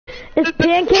It's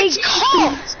pancakes. It's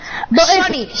cold. But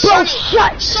Sonny, it's, bro,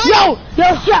 shut. Sonny.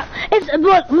 Yo, shut. It's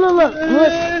look.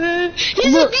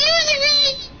 He's abusing me.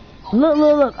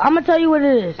 Look. I'm gonna tell you what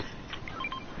it is.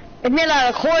 It made a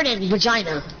recorded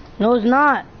vagina. No, it's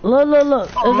not. Look.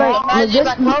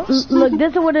 It's look,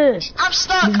 this is what it is. I'm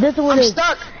stuck. This is what it is.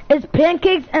 Stuck. It's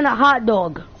pancakes and a hot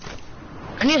dog.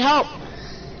 I need help.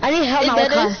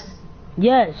 Malachi.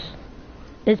 Yes.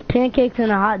 It's pancakes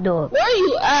and a hot dog. Where are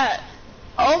you at?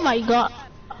 Oh my god.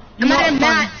 I'm at a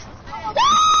mat.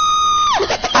 I'm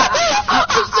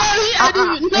sorry, I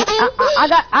didn't know.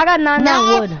 I got 9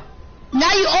 wood.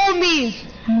 Now you owe me.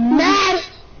 Mad.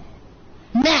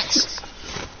 Next.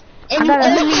 And you I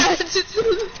owe me.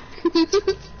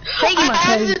 Thank you, I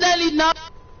accidentally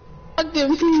knocked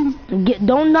him.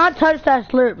 Don't not touch that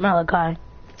slurp, Malachi.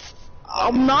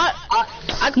 I'm not.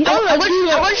 I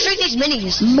want to drink these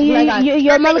minis.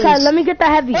 Yo, Malachi, let me get the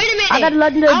heavy. Wait a minute. I got a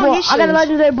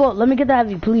legendary ball. Let me get the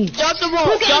heavy, please. Drop the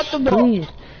ball. Drop the ball. Please.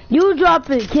 You drop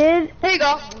it, kid. Here you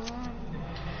go.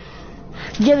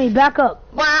 Jimmy, back up.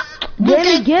 Wow.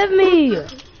 Jimmy, give me.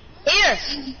 Here.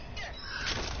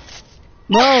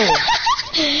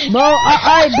 Bro,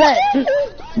 alright, bet.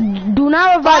 Do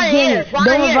not revive Jimmy.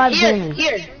 Don't revive Jimmy.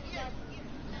 Here.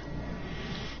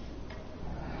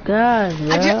 God, bro.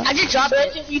 I just dropped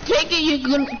it. If you take it, you're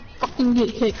gonna fucking get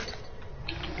kicked.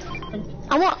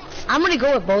 I'm gonna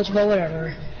go with boats, but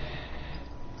whatever.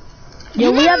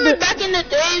 Yo, we have to. Back in the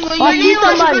days when I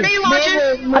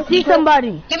see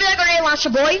somebody. Give me that grenade launcher,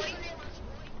 boy.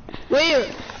 Where?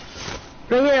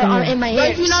 Right here, in my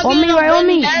hair. On me.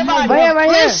 Right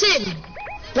here. Listen.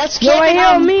 Let's Yo, right here,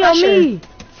 on me. Yo,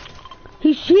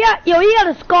 He got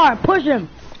a scar. Push him.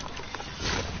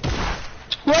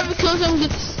 Whoever kills him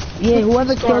gets. Yeah,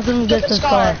 whoever kills him gets the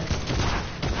scar.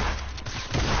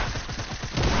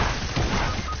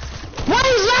 What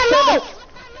is that? No!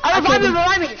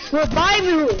 Revive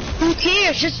me. Who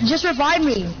cares? Just revive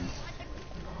me.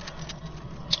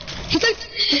 He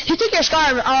took your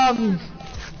scar.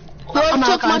 Whoever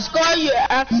took my scar, you're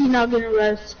actually not gonna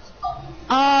rest.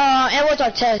 It was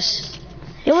Artest.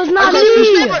 It was not me.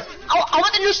 I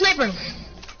want the new sniper.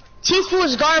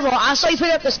 T-Fool's Garbo. I saw you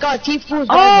pick up the scar. T-Fool's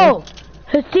Garbo. Oh,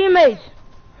 his teammates.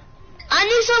 I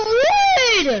need some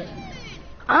wood.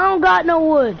 I don't got no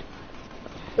wood.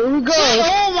 Here we go.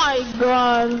 Oh my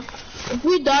god. If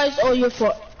we die, it's all your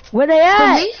fault. Where they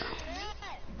at?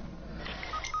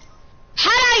 How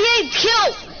did I get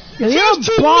killed? Yo, you're a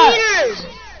 15 bot. meters.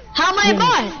 How am I a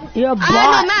bot? You're a bot. I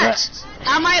have no max.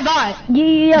 How am I a bot?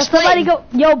 Yeah, somebody go.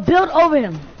 Yo, build over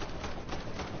him.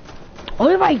 Oh,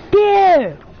 you're right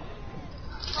there.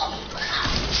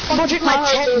 I'm gonna drink my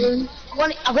tenders.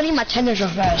 I'm gonna eat my tenders real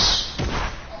fast.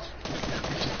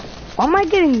 Why am I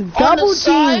getting double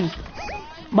teamed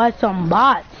by some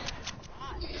bots?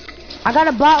 I got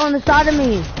a bot on the side of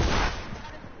me.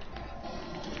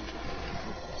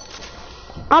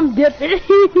 I'm dipping.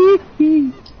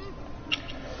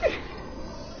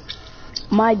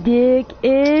 My dick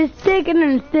is thicker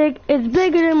than a stick. It's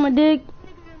bigger than my dick.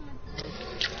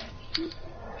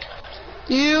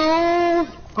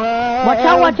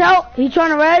 Watch out. He's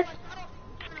trying to res.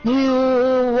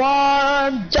 You are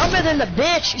dumber than the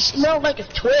bitch. You smell like a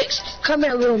Twix. Come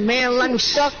here, little man. Let me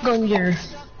suck on your.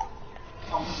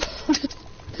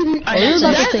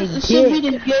 That should be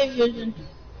the gay vision.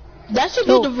 That should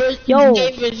be the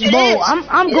gay vision. Bro,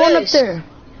 I'm going up there.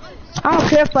 I don't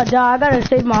care if I die. I gotta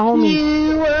save my homie.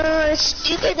 You are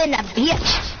stupid than a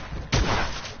bitch.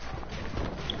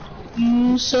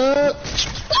 You suck.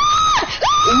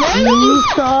 You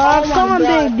suck. Come on,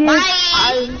 big dick.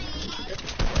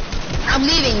 I'm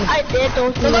leaving. I did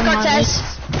those things. Look, Artest.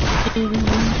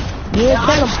 Yeah,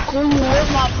 I'm screwing with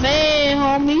my man,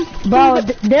 homie. Bro,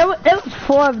 it was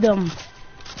 4 of them.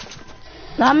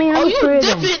 I mean, it was 3 of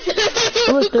them.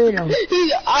 It was 3 of them.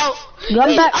 He's out.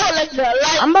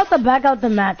 I'm about to back out the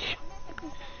match.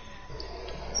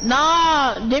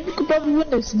 Nah, David could probably win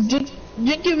this. Drink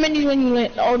your minis when you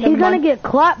land. Oh, he's gonna get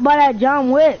clapped by that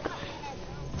John Wick.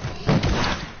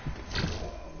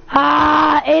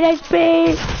 8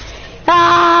 HP.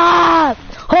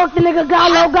 Hook the nigga,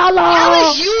 Gallo. How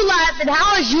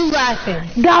is you laughing?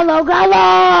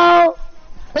 Gallo.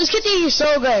 Let's get to you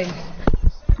so good.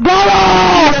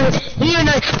 Gallo! You're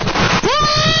not.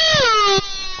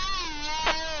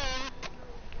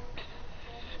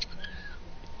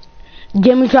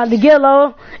 Jimmy tried to get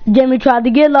low. Get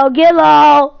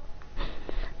low.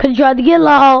 Cause he tried to get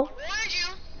low.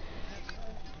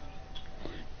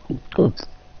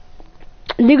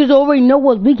 Niggas already know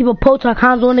what we keep a post on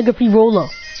Hanzo nigga free roller.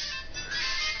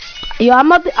 Yo,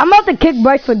 I'm about to kick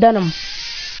Bryce for denim.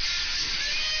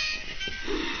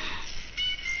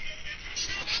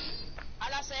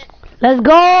 Let's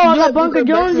go. I got Bunker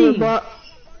Jonesy.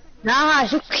 Nah,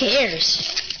 who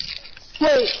cares?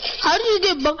 Wait, how did you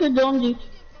get Bunker Jonesy?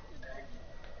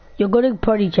 You go to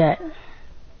party chat.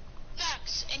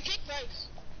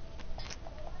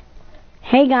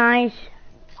 Hey guys.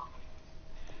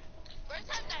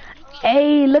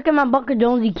 Hey, look at my Bunker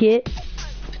Jonesy kit.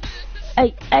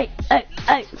 Hey, hey, hey,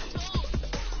 hey.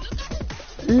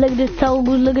 Look at this toes,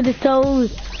 look at this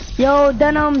toes. Yo,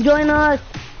 Denim, join us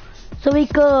so we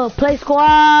could play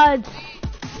squads.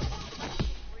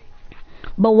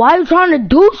 But why are you trying to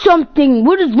do something?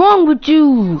 What is wrong with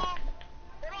you?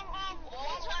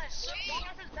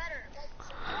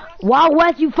 Wild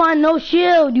West, you find no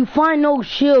shield. You find no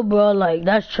shield, bro. Like,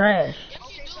 that's trash.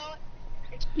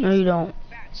 No, you don't.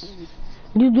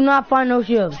 You do not find no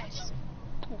shield.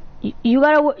 You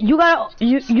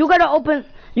gotta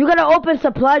open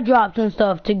supply drops and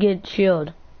stuff to get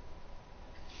shield.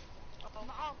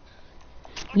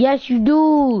 Yes, you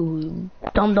do,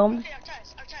 dum dum.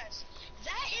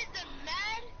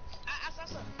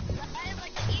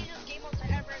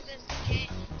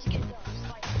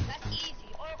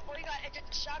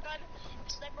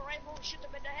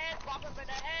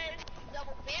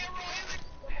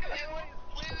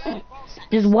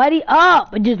 Just wetty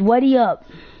up, just wetty up.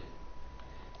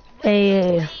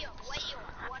 Hey,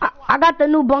 I got the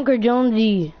new Bunker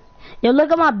Jonesy. Yo,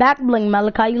 look at my back bling,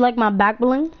 Malachi. You like my back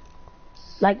bling?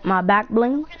 Like my back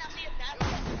bling?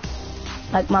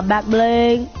 Like my back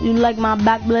bling? You like my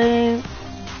back bling?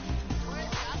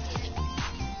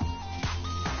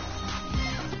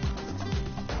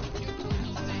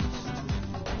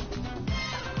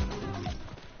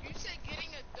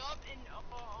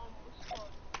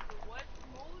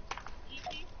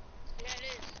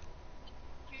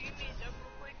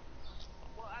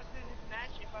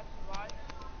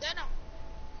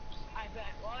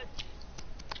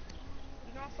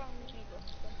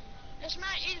 It's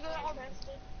not easy with all this.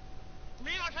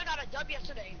 Me and my got a dub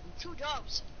yesterday. 2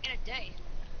 dubs in a day.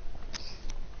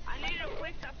 I need to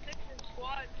win top 6 in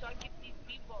squad so I get these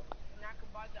people and I can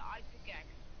buy the ice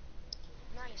pickaxe.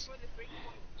 Nice. For the 3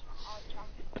 points.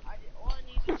 All I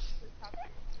need is the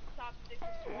top 6 in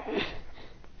squad.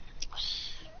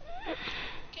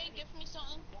 Can you give me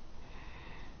something?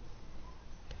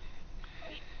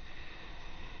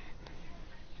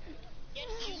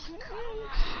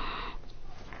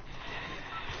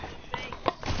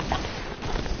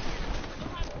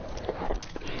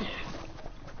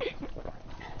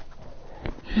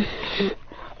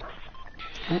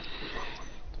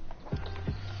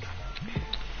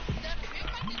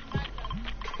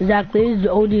 Exactly, it's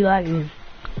the OD lagging.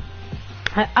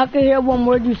 I can hear one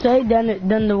word you say, then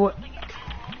the word.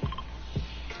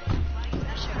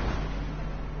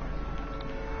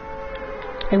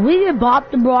 If we get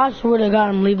bopped, bro, I swear to God,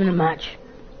 I'm leaving the match.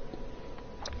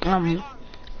 I'm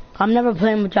never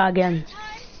playing with y'all again.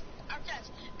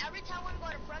 Artest, every time we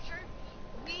go to pressure,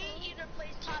 we either play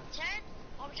top 10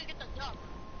 or we should get the dub.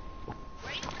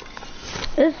 Right?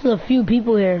 There's a few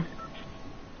people here.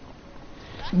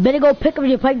 Better go pick up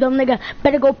your pipe, dumb nigga.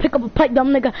 Better go pick up a pipe, dumb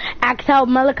nigga. Ask how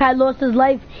Malachi lost his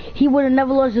life. He would have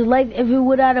never lost his life if he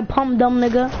would have had a pump, dumb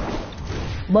nigga.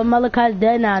 But Malachi's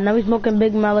dead now. Now he's smoking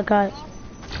big Malachi.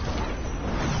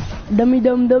 Dummy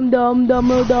dum dum dum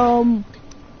dum dum.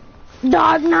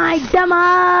 Dark Knight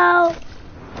demo.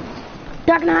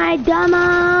 Dark Knight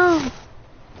demo.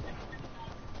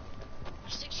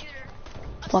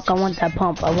 Fuck, I want that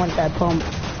pump. I want that pump.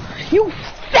 You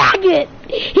faggot!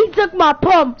 He took my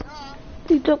pump.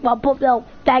 He took my pump, that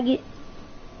faggot.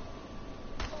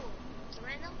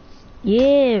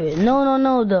 Yeah,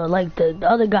 no, the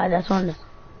other guy that's on the.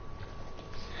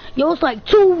 Yo, it's like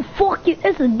 2 fucking.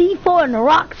 It's a D4 and a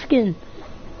rock skin.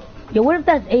 Yo, what if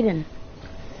that's Aiden?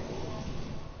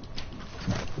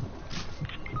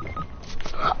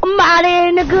 I'm out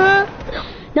here, nigga.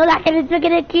 No, like it's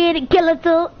looking at a kid and kill her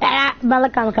too.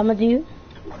 Malachi, I'm coming to you.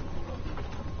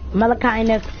 Malachi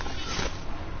next.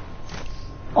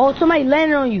 Oh, somebody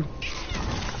landed on you.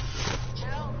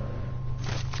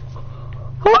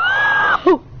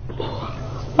 Oh,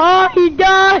 oh, he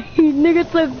died.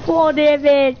 Nigga took 4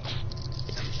 damage.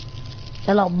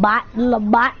 The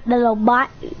little bot.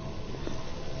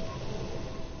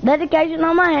 Dedication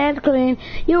on my hands clean.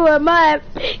 You were mad.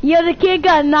 Yo, the kid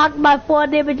got knocked by 4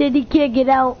 damage and he can't get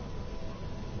out.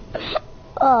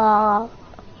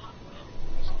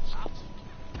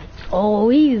 Oh,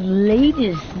 he's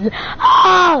latest.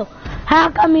 Oh, how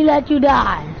come he let you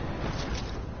die?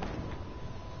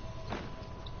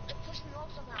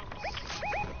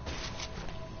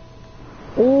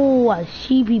 Oh, I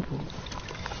see people.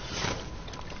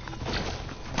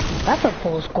 That's a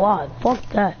full squad. Fuck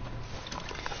that.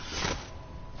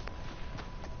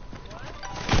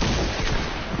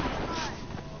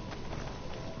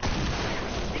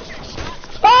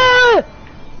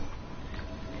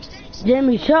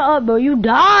 Jamie, shut up, bro. You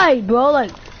died, bro.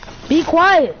 Like, be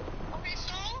quiet. Okay,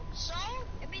 so,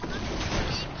 it means nothing.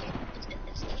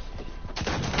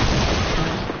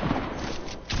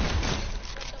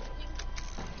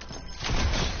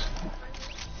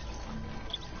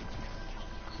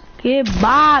 It's Get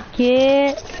Bob,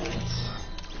 kid.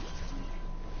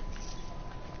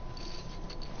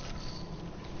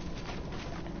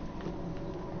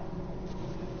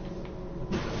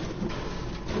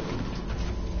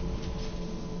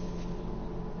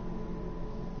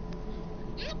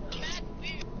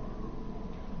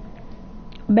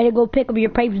 Better go pick up your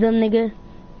pipes, dumb nigga.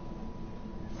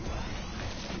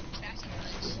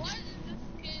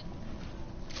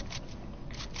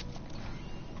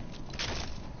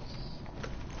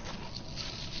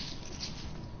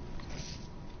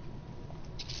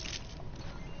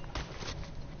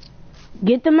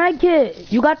 Get the med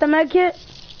kit. You got the med kit?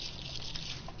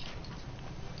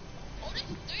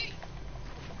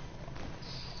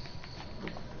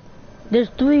 There's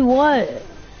 3 what?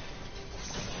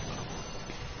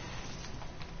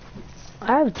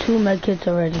 I have 2 med kits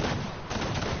already.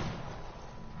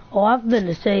 Oh, I've been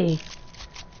to say.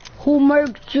 Who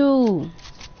murked you?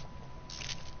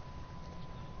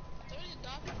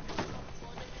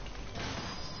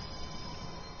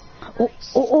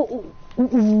 Oh,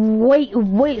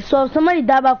 wait, so if somebody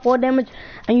died by 4 damage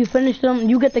and you finish them,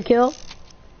 you get the kill?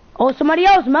 Oh, somebody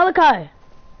else, Malachi.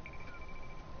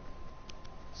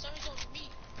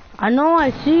 I know,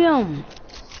 I see him.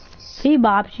 He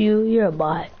bops you, you're a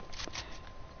bot.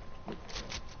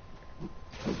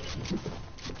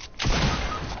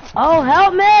 Oh,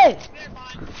 help me!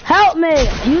 Help me!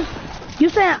 You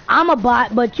saying I'm a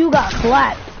bot, but you got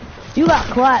clapped. You got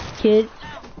clapped, kid.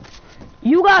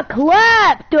 You got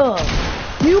clapped!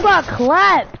 You got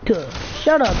clapped!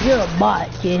 Shut up, you're a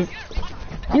bot, kid.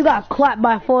 You got clapped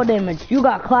by 4 damage. You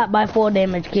got clapped by 4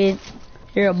 damage, kid.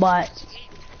 You're a bot.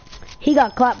 He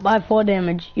got clapped by 4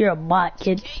 damage. You're a bot,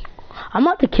 kid. I'm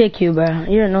about to kick you, bro.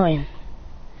 You're annoying.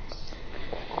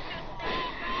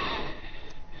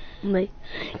 Like,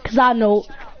 cause I know.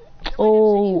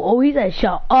 Oh, he said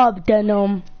shut up,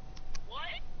 Denim. What?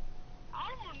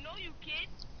 I don't know you, kid.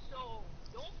 So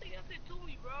don't say nothing to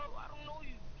me, bro. I don't know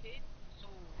you, kid. So.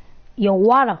 Yo,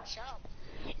 water.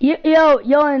 Yo,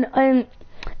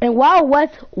 in Wild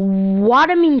West,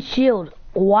 water means shield.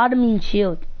 Water means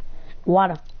shield.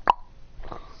 Water.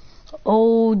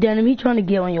 Oh, Denim, he trying to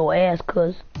get on your ass,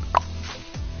 cuz.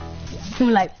 He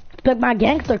like, pick my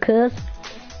gangster, cuz.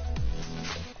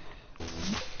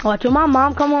 Watch, when my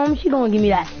mom come home, she gonna give me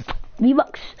that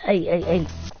V-Bucks. Hey.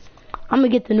 I'm gonna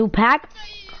get the new pack.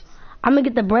 I'm gonna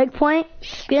get the breakpoint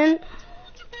skin.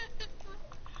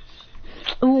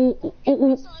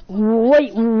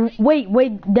 Wait,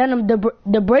 Denim,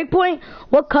 the breakpoint,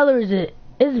 what color is it?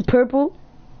 Is it purple?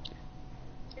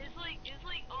 It's like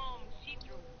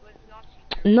see-through, but it's not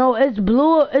see-through. No, it's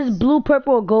blue,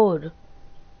 purple, or gold.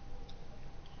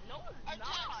 No, it's not.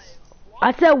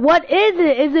 I said, what is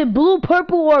it? Is it blue,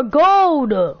 purple, or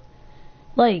gold?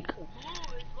 Like. Blue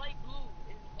is light blue.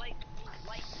 It's light blue.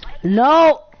 Light.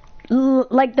 No,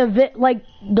 like the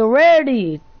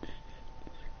rarity.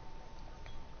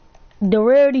 The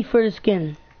rarity for the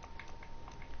skin.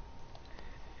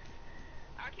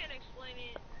 I can't explain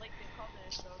it like the color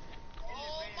and stuff.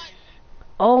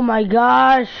 Oh my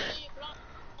gosh.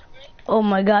 Oh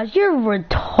my gosh, you're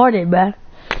retarded, man.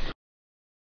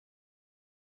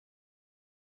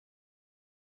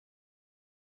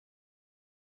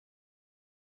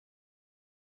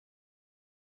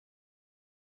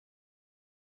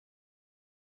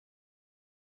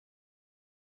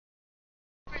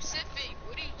 Pacific,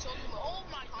 what are you talking about? Oh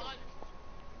my god.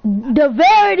 The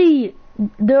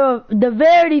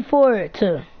verity for it too.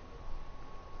 Is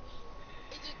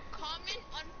it common,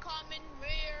 uncommon,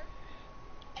 rare,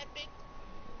 epic,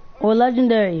 Or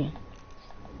legendary?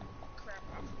 crap?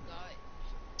 I forgot.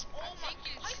 Oh my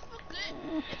god. I forget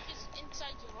if it's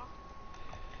inside your locker.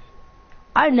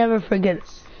 I never forget.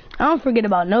 I don't forget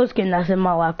about no skin that's in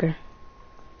my locker.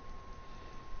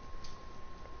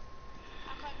 I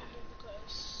can't remember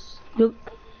because You,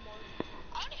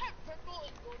 I only have purple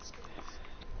and gold skins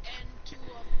and two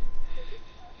blue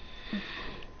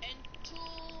and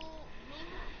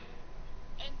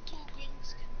 2 green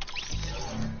skins.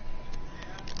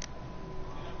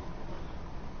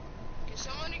 Can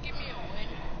somebody give me a win?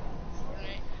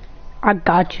 Fortnite? I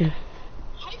got you.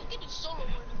 How you get a solo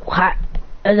win? How,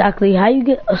 exactly. How you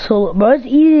get a solo? Bro, it's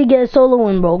easy to get a solo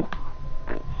win, bro.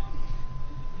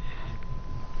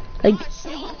 Like. Not a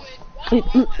solo win. Not a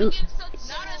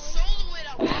solo win.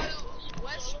 A Wild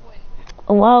West win.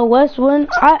 A Wild West win?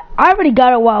 I already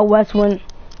got a Wild West win.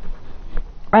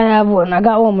 I have one. I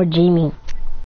got one with Jamie.